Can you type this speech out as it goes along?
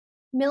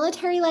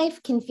Military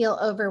life can feel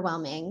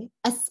overwhelming,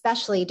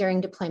 especially during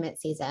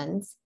deployment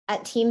seasons.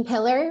 At Team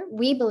Pillar,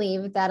 we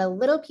believe that a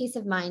little peace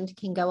of mind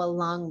can go a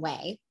long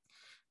way.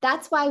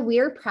 That's why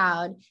we're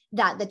proud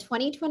that the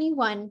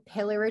 2021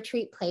 Pillar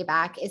Retreat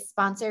Playback is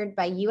sponsored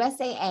by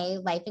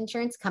USAA Life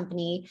Insurance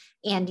Company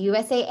and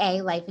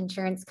USAA Life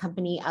Insurance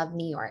Company of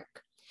New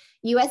York.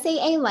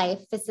 USAA Life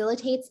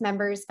facilitates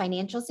members'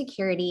 financial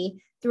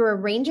security through a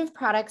range of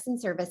products and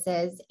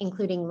services,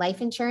 including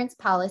life insurance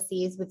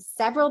policies with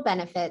several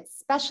benefits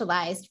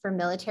specialized for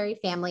military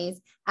families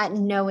at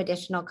no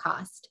additional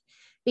cost.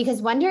 Because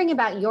wondering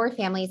about your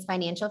family's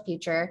financial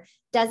future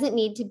doesn't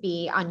need to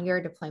be on your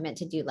deployment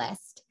to-do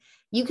list.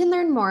 You can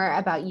learn more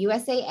about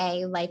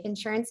USAA Life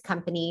Insurance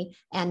Company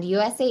and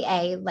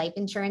USAA Life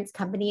Insurance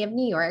Company of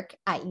New York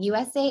at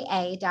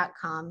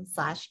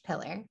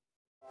usaa.com/pillar.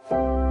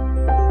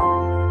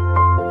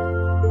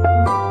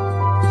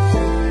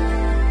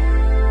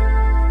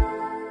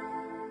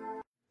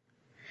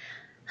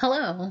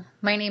 Hello,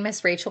 my name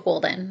is Rachel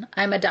Guldin.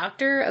 I'm a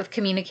doctor of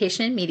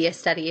communication and media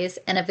studies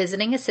and a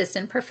visiting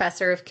assistant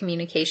professor of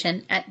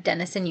communication at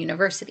Denison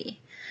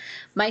University.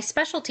 My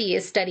specialty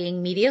is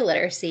studying media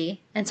literacy,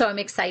 and so I'm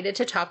excited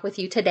to talk with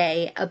you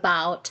today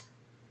about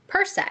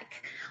PERSEC,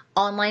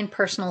 online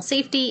personal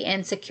safety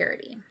and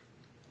security.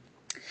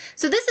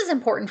 So this is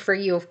important for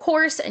you, of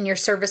course, and your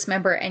service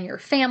member and your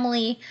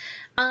family.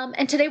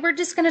 And today we're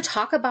just going to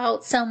talk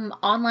about some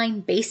online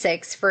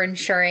basics for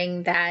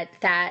ensuring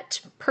that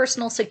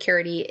personal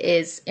security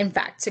is in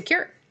fact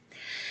secure.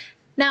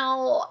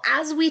 Now,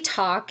 as we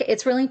talk,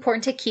 it's really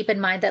important to keep in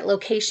mind that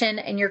location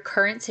and your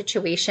current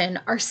situation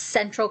are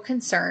central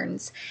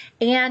concerns,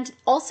 and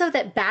also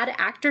that bad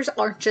actors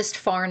aren't just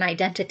foreign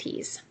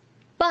identities.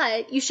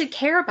 But you should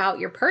care about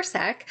your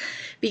PERSEC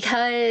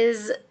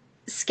because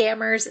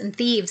scammers and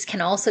thieves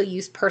can also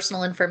use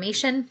personal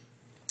information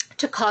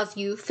to cause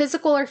you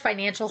physical or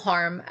financial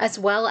harm, as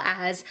well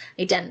as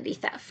identity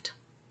theft.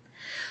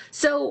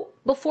 So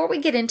before we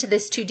get into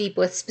this too deep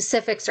with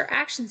specifics or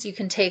actions you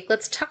can take,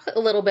 let's talk a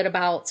little bit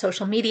about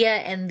social media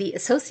and the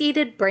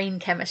associated brain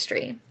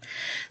chemistry.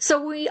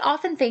 So we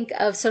often think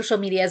of social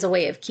media as a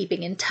way of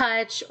keeping in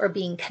touch or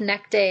being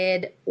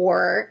connected,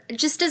 or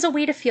just as a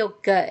way to feel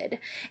good.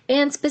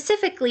 And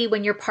specifically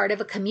when you're part of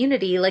a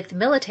community like the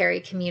military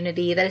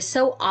community that is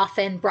so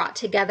often brought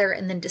together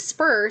and then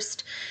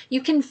dispersed,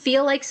 you can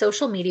feel like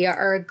social media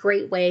are a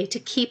great way to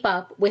keep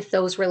up with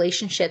those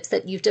relationships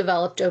that you've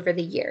developed over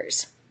the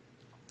years.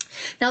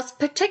 Now,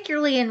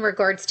 particularly in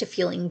regards to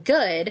feeling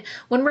good,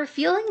 when we're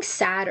feeling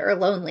sad or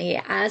lonely,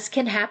 as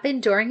can happen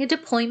during a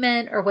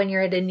deployment or when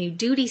you're at a new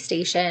duty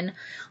station,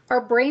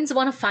 our brains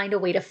want to find a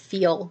way to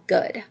feel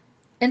good.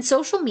 And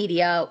social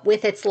media,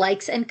 with its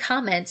likes and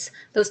comments,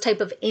 those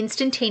type of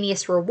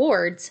instantaneous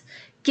rewards,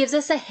 gives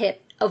us a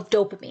hit of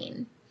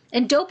dopamine.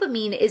 And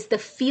dopamine is the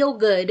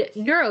feel-good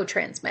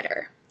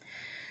neurotransmitter.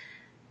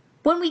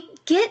 When we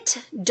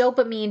get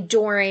dopamine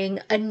during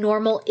a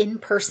normal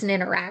in-person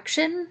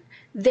interaction,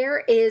 there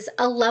is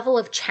a level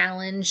of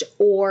challenge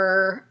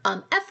or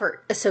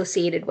effort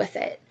associated with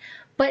it.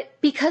 But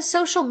because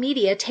social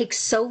media takes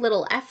so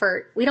little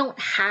effort, we don't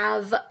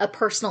have a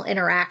personal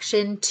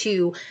interaction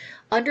to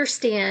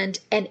understand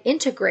and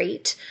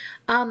integrate.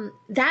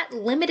 That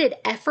limited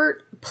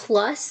effort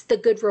plus the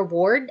good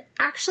reward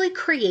actually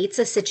creates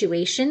a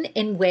situation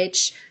in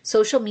which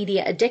social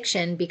media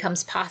addiction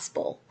becomes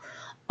possible.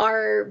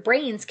 Our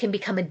brains can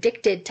become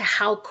addicted to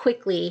how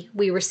quickly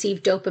we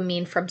receive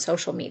dopamine from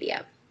social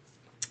media.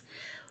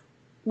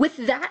 With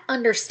that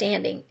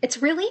understanding,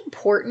 it's really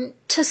important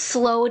to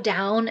slow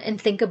down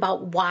and think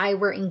about why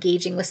we're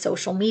engaging with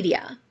social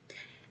media.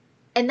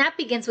 And that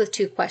begins with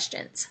two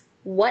questions.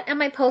 What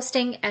am I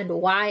posting and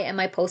why am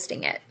I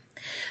posting it?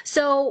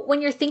 So when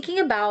you're thinking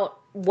about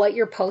what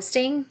you're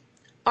posting,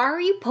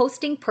 are you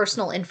posting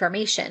personal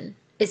information?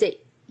 Is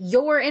it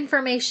your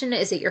information?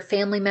 Is it your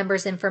family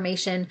member's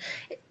information?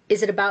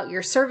 Is it about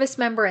your service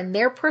member and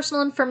their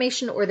personal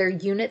information or their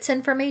unit's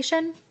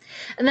information?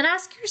 And then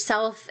ask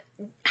yourself,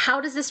 how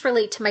does this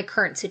relate to my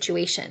current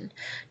situation?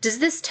 Does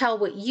this tell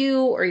what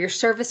you or your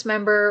service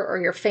member or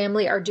your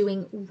family are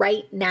doing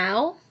right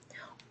now?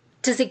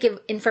 Does it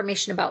give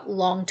information about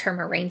long-term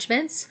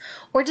arrangements?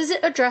 Or does it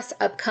address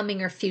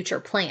upcoming or future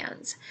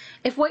plans?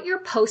 If what you're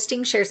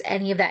posting shares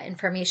any of that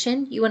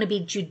information, you want to be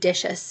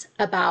judicious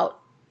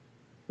about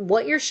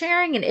what you're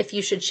sharing and if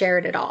you should share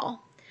it at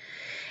all.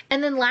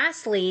 And then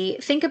lastly,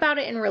 think about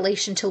it in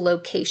relation to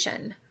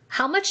location.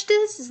 How much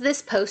does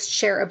this post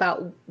share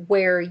about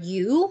where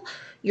you,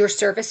 your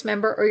service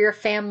member, or your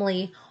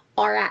family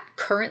are at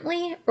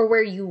currently or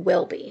where you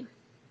will be?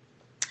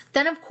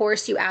 Then, of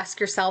course, you ask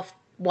yourself,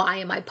 why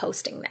am I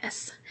posting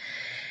this?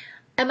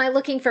 Am I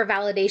looking for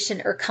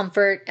validation or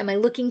comfort? Am I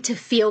looking to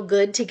feel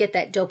good to get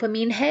that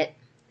dopamine hit?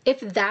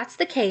 If that's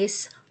the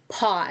case,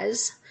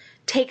 pause,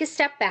 take a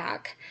step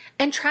back,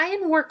 and try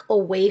and work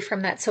away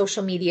from that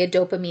social media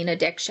dopamine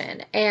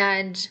addiction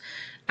and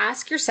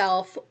ask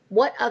yourself,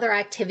 what other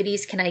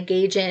activities can I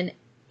engage in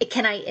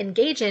can I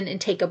engage in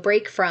and take a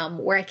break from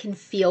where I can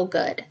feel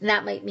good? And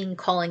that might mean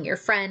calling your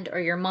friend or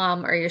your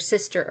mom or your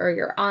sister or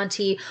your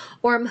auntie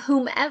or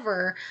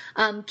whomever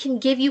can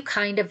give you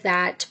kind of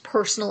that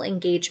personal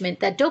engagement,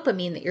 that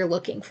dopamine that you're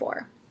looking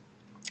for.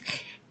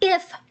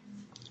 If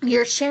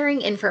you're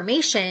sharing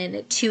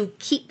information to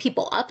keep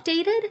people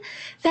updated,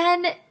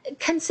 then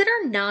consider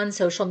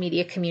non-social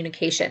media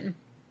communication,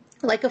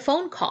 like a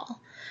phone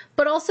call.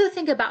 But also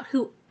think about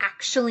who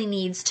actually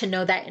needs to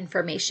know that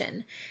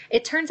information.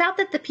 It turns out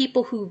that the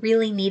people who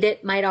really need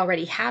it might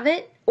already have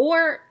it,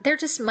 or there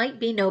just might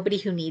be nobody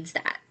who needs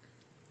that.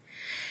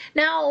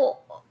 Now,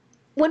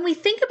 when we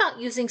think about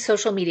using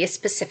social media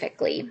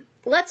specifically,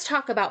 let's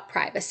talk about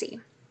privacy.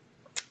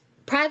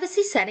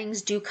 Privacy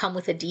settings do come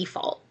with a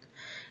default.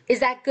 Is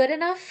that good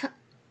enough?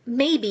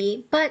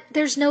 Maybe, but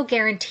there's no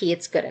guarantee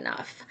it's good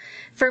enough.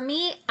 For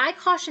me, I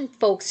caution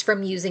folks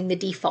from using the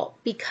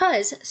default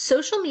because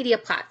social media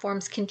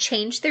platforms can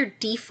change their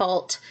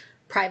default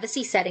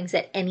privacy settings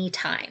at any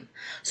time.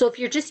 So if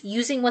you're just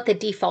using what the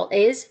default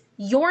is,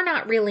 you're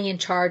not really in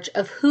charge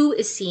of who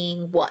is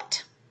seeing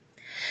what.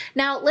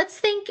 Now, let's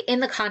think in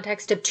the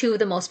context of two of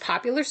the most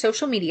popular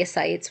social media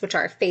sites, which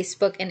are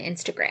Facebook and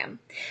Instagram.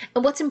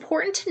 And what's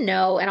important to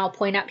know, and I'll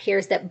point out here,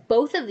 is that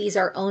both of these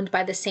are owned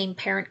by the same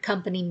parent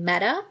company,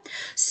 Meta,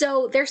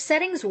 so their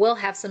settings will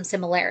have some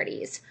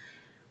similarities.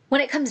 When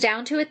it comes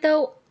down to it,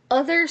 though,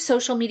 other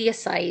social media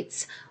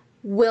sites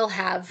will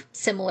have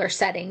similar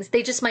settings.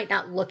 They just might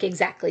not look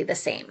exactly the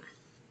same.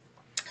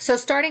 So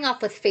starting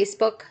off with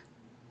Facebook,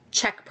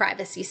 check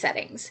privacy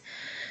settings.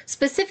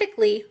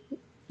 Specifically,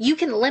 you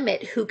can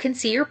limit who can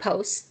see your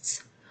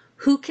posts,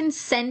 who can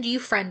send you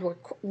friend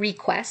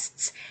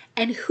requests,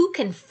 and who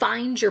can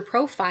find your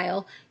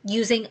profile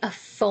using a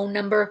phone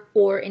number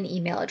or an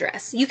email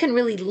address. You can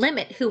really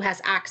limit who has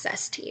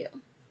access to you.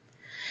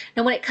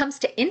 Now, when it comes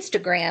to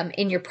Instagram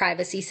in your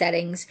privacy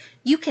settings,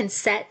 you can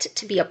set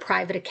to be a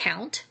private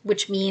account,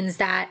 which means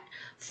that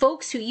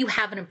folks who you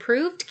haven't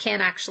approved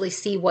can't actually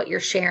see what you're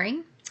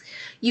sharing.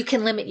 You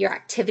can limit your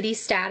activity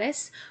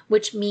status,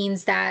 which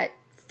means that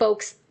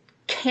folks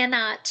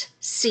cannot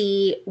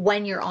see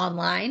when you're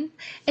online,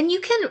 and you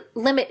can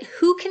limit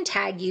who can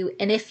tag you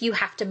and if you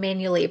have to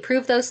manually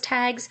approve those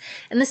tags,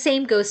 and the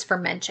same goes for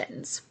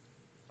mentions.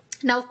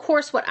 Now, of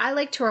course, what I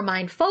like to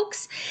remind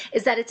folks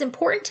is that it's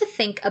important to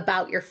think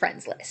about your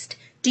friends list.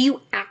 Do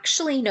you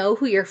actually know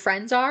who your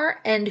friends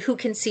are and who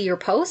can see your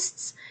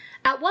posts?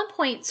 At one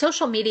point,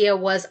 social media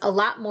was a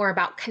lot more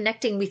about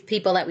connecting with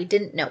people that we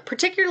didn't know,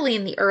 particularly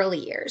in the early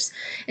years.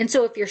 And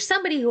so if you're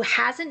somebody who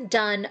hasn't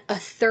done a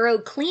thorough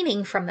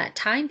cleaning from that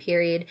time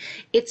period,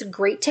 it's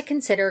great to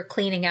consider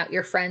cleaning out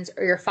your friends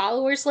or your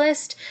followers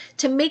list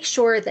to make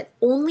sure that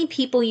only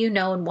people you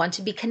know and want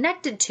to be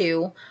connected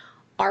to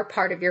are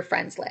part of your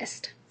friends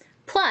list.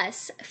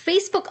 Plus,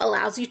 Facebook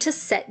allows you to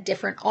set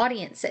different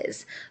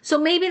audiences. So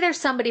maybe there's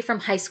somebody from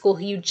high school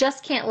who you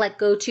just can't let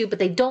go to, but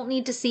they don't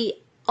need to see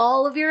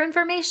all of your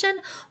information.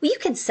 Well, you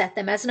can set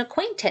them as an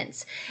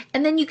acquaintance,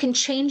 and then you can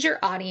change your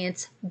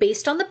audience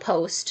based on the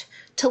post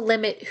to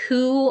limit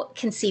who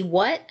can see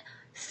what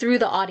through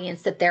the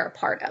audience that they're a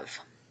part of.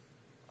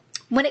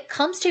 When it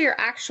comes to your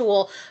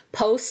actual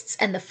posts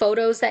and the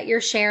photos that you're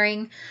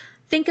sharing,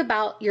 think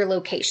about your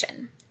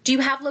location. Do you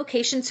have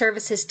location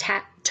services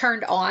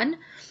turned on?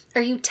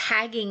 Are you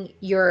tagging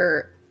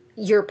your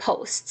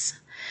posts?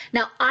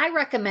 Now, I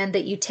recommend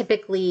that you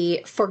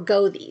typically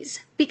forgo these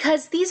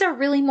because these are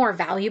really more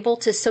valuable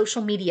to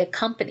social media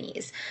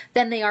companies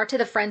than they are to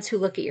the friends who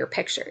look at your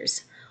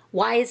pictures.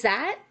 Why is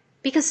that?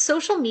 Because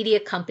social media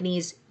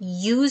companies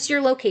use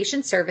your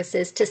location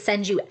services to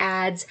send you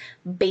ads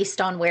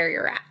based on where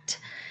you're at.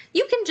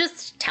 You can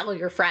just tell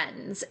your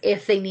friends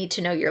if they need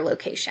to know your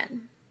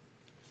location.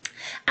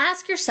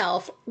 Ask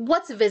yourself,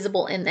 what's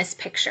visible in this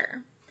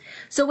picture?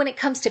 So when it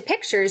comes to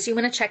pictures, you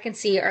want to check and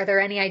see, are there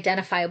any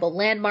identifiable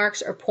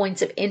landmarks or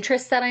points of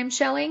interest that I'm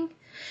showing?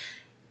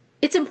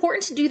 It's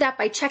important to do that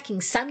by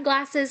checking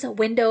sunglasses,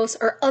 windows,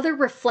 or other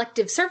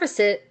reflective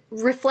surfaces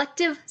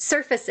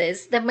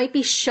that might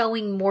be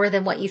showing more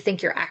than what you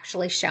think you're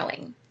actually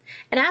showing.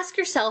 And ask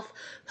yourself,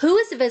 who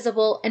is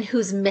visible and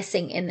who's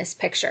missing in this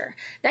picture?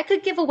 That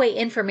could give away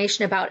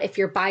information about if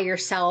you're by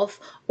yourself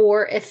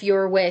or if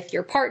you're with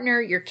your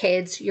partner, your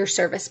kids, your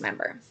service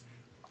member.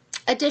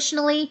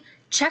 Additionally,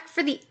 check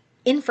for the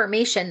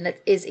information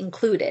that is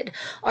included.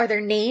 Are there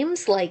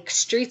names like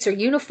streets or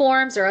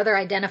uniforms or other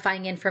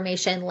identifying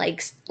information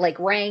like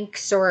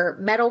ranks or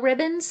medal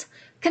ribbons?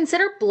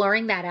 Consider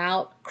blurring that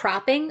out,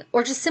 cropping,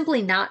 or just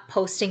simply not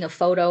posting a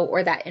photo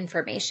or that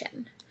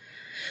information.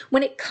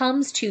 When it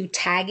comes to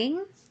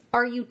tagging,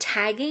 are you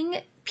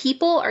tagging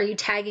people? Are you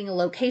tagging a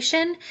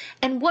location?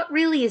 And what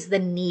really is the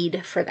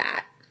need for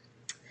that?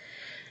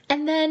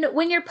 And then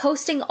when you're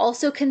posting,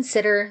 also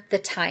consider the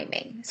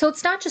timing. So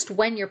it's not just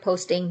when you're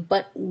posting,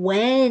 but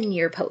when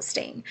you're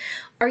posting.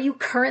 Are you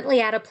currently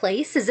at a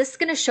place? Is this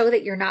going to show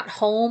that you're not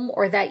home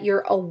or that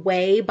you're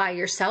away by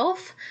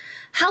yourself?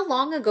 How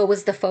long ago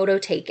was the photo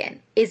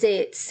taken? Is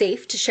it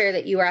safe to share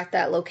that you are at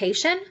that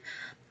location?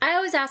 I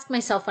always ask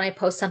myself when I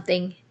post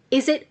something,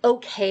 Is it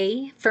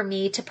okay for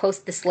me to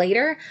post this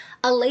later?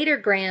 A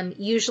latergram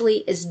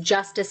usually is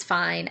just as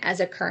fine as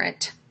a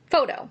current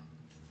photo.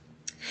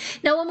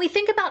 Now, when we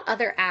think about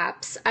other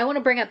apps, I want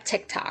to bring up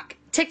TikTok.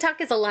 TikTok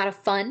is a lot of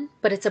fun,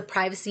 but it's a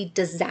privacy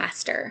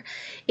disaster.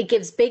 It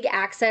gives big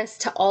access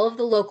to all of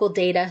the local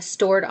data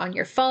stored on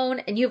your phone,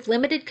 and you have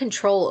limited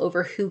control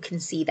over who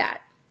can see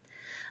that.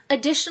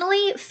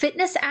 Additionally,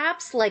 fitness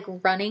apps like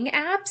running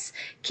apps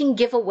can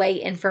give away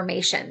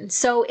information.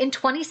 So in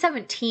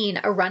 2017,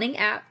 a running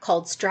app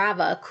called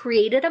Strava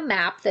created a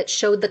map that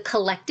showed the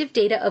collective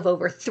data of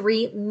over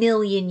 3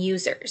 million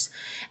users.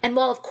 And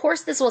while of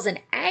course this was an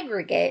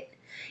aggregate,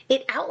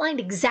 it outlined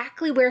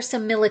exactly where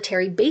some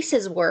military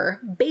bases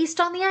were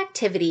based on the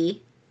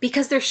activity,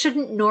 because there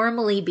shouldn't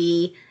normally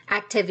be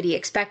activity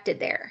expected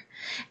there.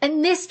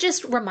 And this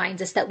just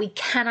reminds us that we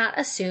cannot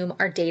assume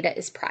our data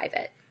is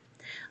private.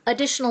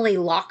 Additionally,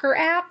 locker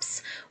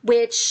apps,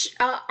 which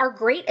are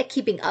great at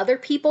keeping other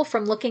people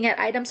from looking at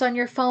items on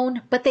your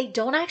phone, but they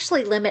don't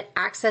actually limit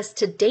access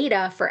to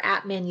data for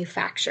app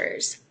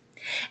manufacturers.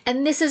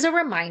 And this is a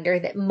reminder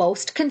that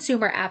most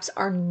consumer apps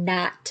are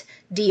not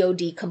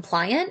DoD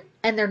compliant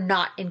and they're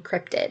not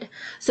encrypted.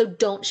 So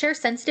don't share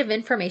sensitive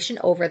information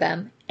over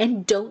them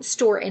and don't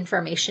store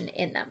information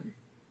in them.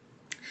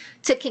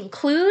 To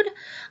conclude,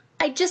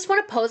 I just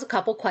want to pose a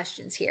couple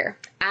questions here.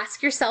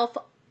 Ask yourself,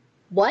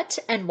 what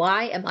and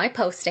why am I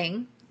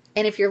posting?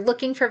 And if you're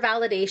looking for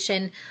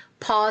validation,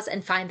 pause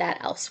and find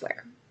that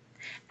elsewhere.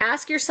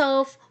 Ask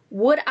yourself,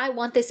 would I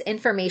want this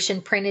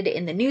information printed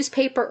in the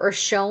newspaper or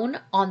shown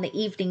on the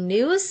evening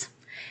news?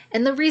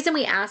 And the reason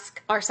we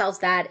ask ourselves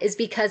that is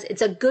because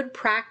it's a good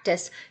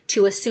practice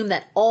to assume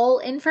that all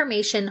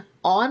information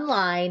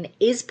online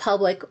is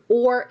public,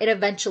 or it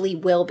eventually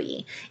will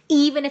be,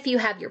 even if you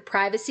have your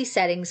privacy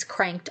settings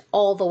cranked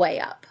all the way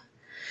up.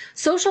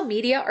 Social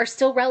media are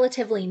still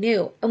relatively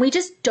new, and we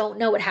just don't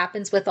know what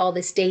happens with all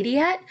this data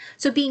yet.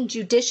 So being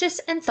judicious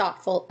and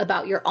thoughtful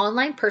about your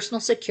online personal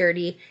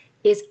security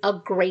is a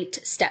great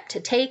step to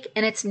take,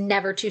 and it's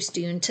never too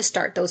soon to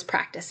start those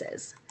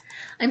practices.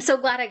 I'm so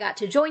glad I got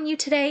to join you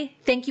today.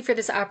 Thank you for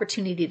this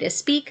opportunity to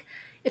speak.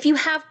 If you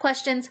have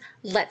questions,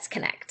 let's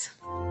connect.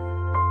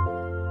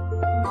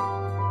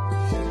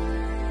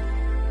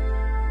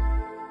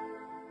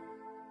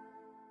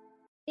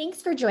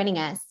 Thanks for joining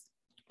us.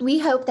 We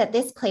hope that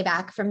this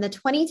playback from the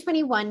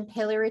 2021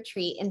 Pillar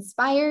Retreat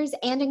inspires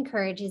and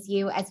encourages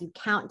you as you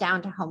count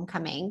down to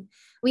homecoming.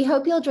 We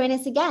hope you'll join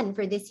us again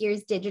for this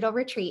year's digital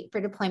retreat for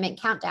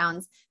deployment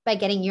countdowns by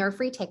getting your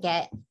free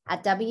ticket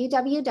at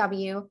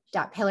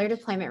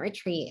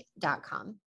www.pillardeploymentretreat.com.